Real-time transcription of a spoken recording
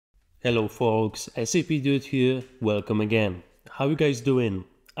Hello folks, SAP Dude here, welcome again. How you guys doing?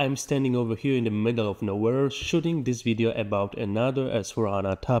 I'm standing over here in the middle of nowhere shooting this video about another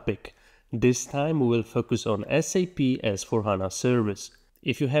S4HANA topic. This time we will focus on SAP S4HANA Service.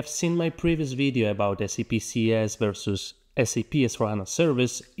 If you have seen my previous video about SAP CS versus SAP S4HANA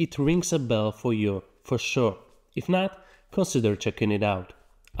Service, it rings a bell for you, for sure. If not, consider checking it out.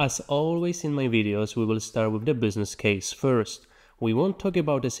 As always in my videos, we will start with the business case first. We won't talk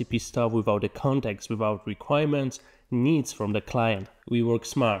about SAP stuff without the context, without requirements, needs from the client. We work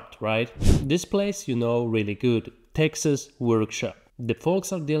smart, right? This place you know really good, Texas Workshop. The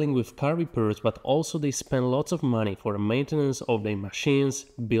folks are dealing with car repairs, but also they spend lots of money for the maintenance of their machines,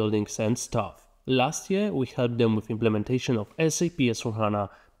 buildings and stuff. Last year we helped them with implementation of SAP S4HANA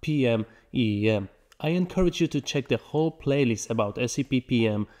PM EEM. I encourage you to check the whole playlist about SAP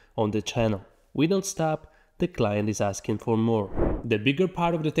PM on the channel. We don't stop, the client is asking for more. The bigger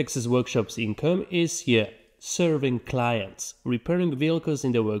part of the Texas Workshop's income is serving clients, repairing vehicles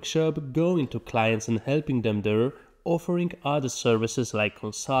in the workshop, going to clients and helping them there, offering other services like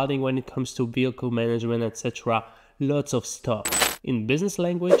consulting when it comes to vehicle management, etc. Lots of stuff. In business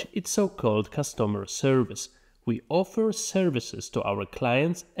language, it's so-called customer service. We offer services to our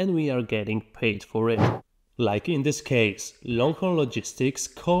clients and we are getting paid for it. Like in this case, Longhorn Logistics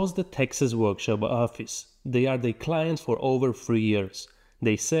calls the Texas Workshop office. They are the clients for over 3 years.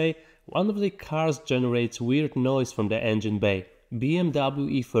 They say one of the cars generates weird noise from the engine bay,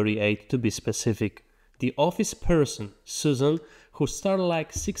 BMW E38 to be specific. The office person, Susan, who started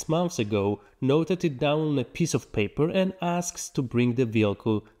like 6 months ago, noted it down on a piece of paper and asks to bring the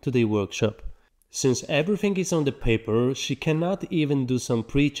vehicle to the workshop. Since everything is on the paper, she cannot even do some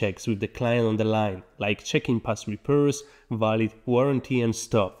pre-checks with the client on the line, like checking past repairs, valid warranty and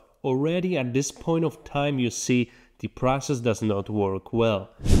stuff. Already at this point of time you see the process does not work well.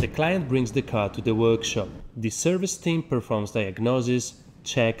 The client brings the car to the workshop. The service team performs diagnosis,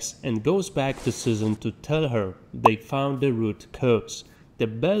 checks and goes back to Susan to tell her they found the root cause. The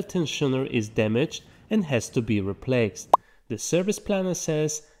belt tensioner is damaged and has to be replaced. The service planner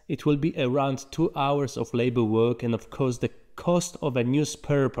says it will be around 2 hours of labor work and of course the cost of a new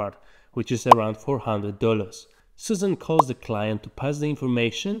spare part, which is around $400. Susan calls the client to pass the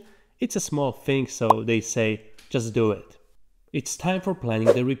information. It's a small thing, so they say, just do it. It's time for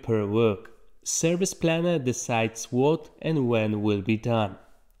planning the repair work. Service planner decides what and when will be done.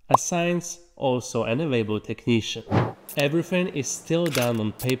 Assigns also an available technician. Everything is still done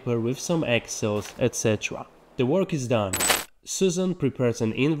on paper with some Excels, etc. The work is done. Susan prepares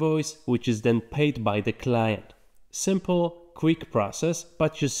an invoice which is then paid by the client. Simple, quick process,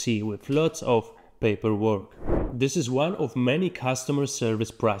 but you see with lots of paperwork. This is one of many customer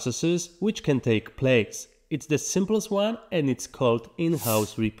service processes which can take place. It's the simplest one and it's called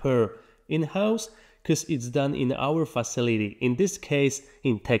in-house repair. In-house because it's done in our facility, in this case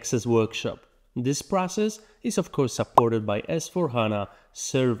in Texas Workshop. This process is of course supported by S4HANA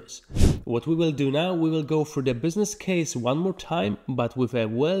Service. What we will do now, we will go through the business case one more time, but with a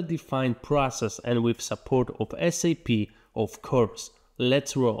well-defined process and with support of SAP, of course.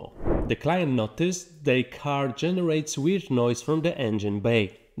 Let's roll. The client noticed their car generates weird noise from the engine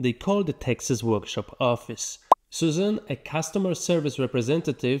bay. They call the Texas Workshop office. Susan, a customer service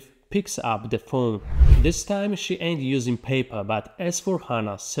representative, picks up the phone. This time she ain't using paper but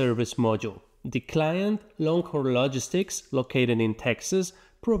S4HANA Service module. The client, Longhorn Logistics, located in Texas,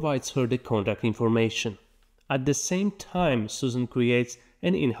 provides her the contact information. At the same time, Susan creates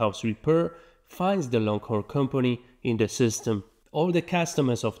an in-house repair, finds the Longhorn company in the system. All the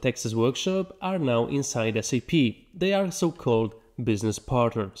customers of Texas Workshop are now inside SAP. They are so-called business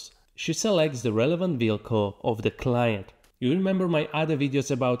partners. She selects the relevant vehicle of the client. You remember my other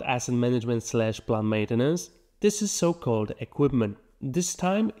videos about asset management / plant maintenance? This is so-called equipment. This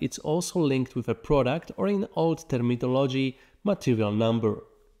time it's also linked with a product or in old terminology, material number.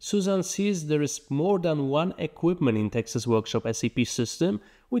 Susan sees there is more than one equipment in Texas Workshop SAP system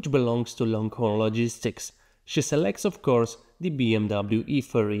which belongs to Longhorn Logistics. She selects of course the BMW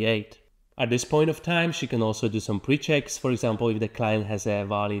E38. At this point of time she can also do some pre-checks, for example if the client has a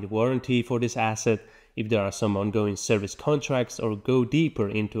valid warranty for this asset, if there are some ongoing service contracts or go deeper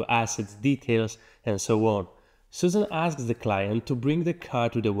into assets details and so on. Susan asks the client to bring the car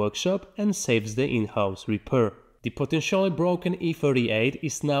to the workshop and saves the in-house repair. The potentially broken E38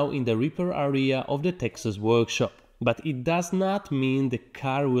 is now in the repair area of the Texas Workshop, but it does not mean the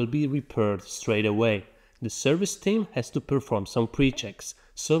car will be repaired straight away. The service team has to perform some pre-checks,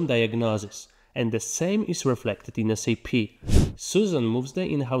 some diagnosis, and the same is reflected in SAP. Susan moves the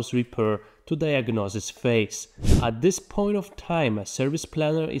in-house repair to diagnosis phase. At this point of time, a service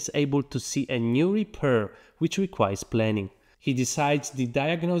planner is able to see a new repair which requires planning. He decides the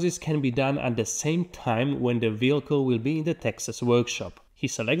diagnosis can be done at the same time when the vehicle will be in the Texas workshop. He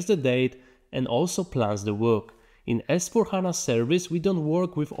selects the date and also plans the work. In S/4HANA Service, we don't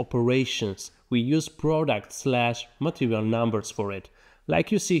work with operations. We use product/material numbers for it.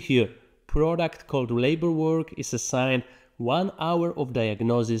 Like you see here, product called labor work is assigned, 1 hour of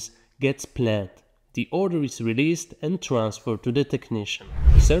diagnosis gets planned. The order is released and transferred to the technician.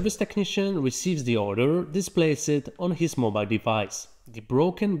 The service technician receives the order, displays it on his mobile device. The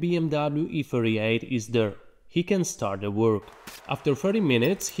broken BMW E38 is there. He can start the work. After 30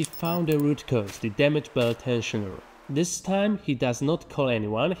 minutes, he found the root cause, the damaged belt tensioner. This time, he does not call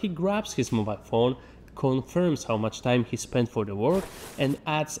anyone, he grabs his mobile phone, confirms how much time he spent for the work, and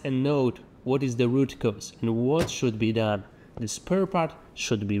adds a note what is the root cause and what should be done. The spare part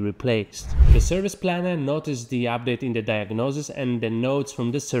should be replaced. The service planner noticed the update in the diagnosis and the notes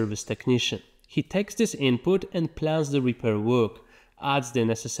from the service technician. He takes this input and plans the repair work, adds the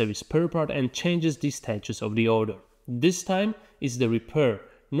necessary spare part and changes the status of the order. This time is the repair,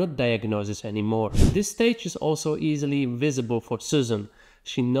 not diagnosis anymore. This stage is also easily visible for Susan.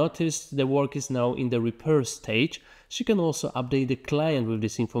 She noticed the work is now in the repair stage. She can also update the client with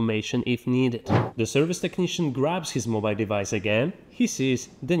this information if needed. The service technician grabs his mobile device again. He sees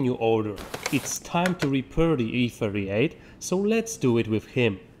the new order. It's time to repair the E38, so let's do it with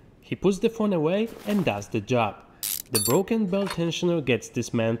him. He puts the phone away and does the job. The broken belt tensioner gets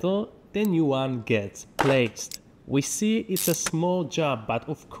dismantled, the new one gets placed. We see it's a small job, but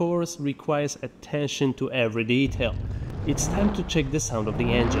of course requires attention to every detail. It's time to check the sound of the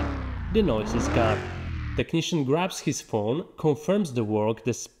engine. The noise is gone. Technician grabs his phone, confirms the work,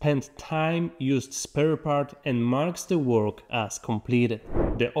 the spent time, used spare part, and marks the work as completed.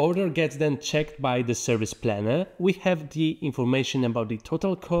 The order gets then checked by the service planner. We have the information about the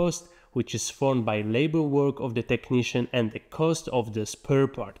total cost, which is formed by labor work of the technician and the cost of the spare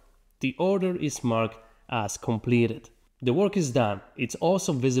part. The order is marked as completed. The work is done. It's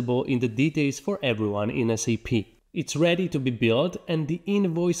also visible in the details for everyone in SAP. It's ready to be built and the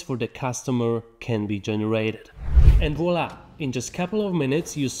invoice for the customer can be generated. And voila! In just a couple of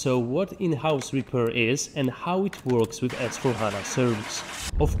minutes you saw what in-house repair is and how it works with S/4HANA Service.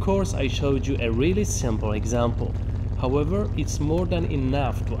 Of course I showed you a really simple example. However, it's more than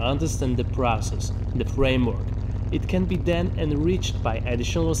enough to understand the process, the framework. It can be then enriched by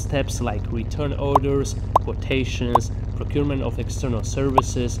additional steps like return orders, quotations, procurement of external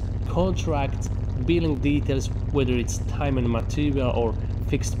services, contracts, billing details, whether it's time and material or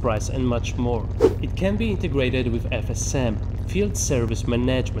fixed price, and much more. It can be integrated with FSM, Field Service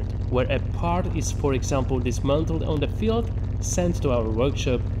Management, where a part is, for example, dismantled on the field, sent to our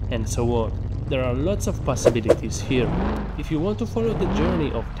workshop, and so on. There are lots of possibilities here. If you want to follow the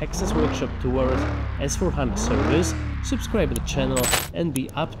journey of Texas Workshop towards S/4HANA Service, subscribe to the channel and be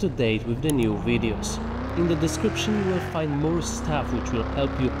up to date with the new videos. In the description you will find more stuff which will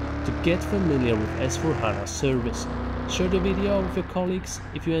help you to get familiar with S/4HANA Service. Share the video with your colleagues.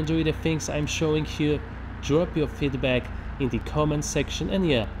 If you enjoy the things I'm showing here, drop your feedback in the comment section, and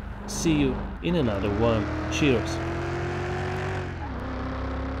yeah, see you in another one. Cheers!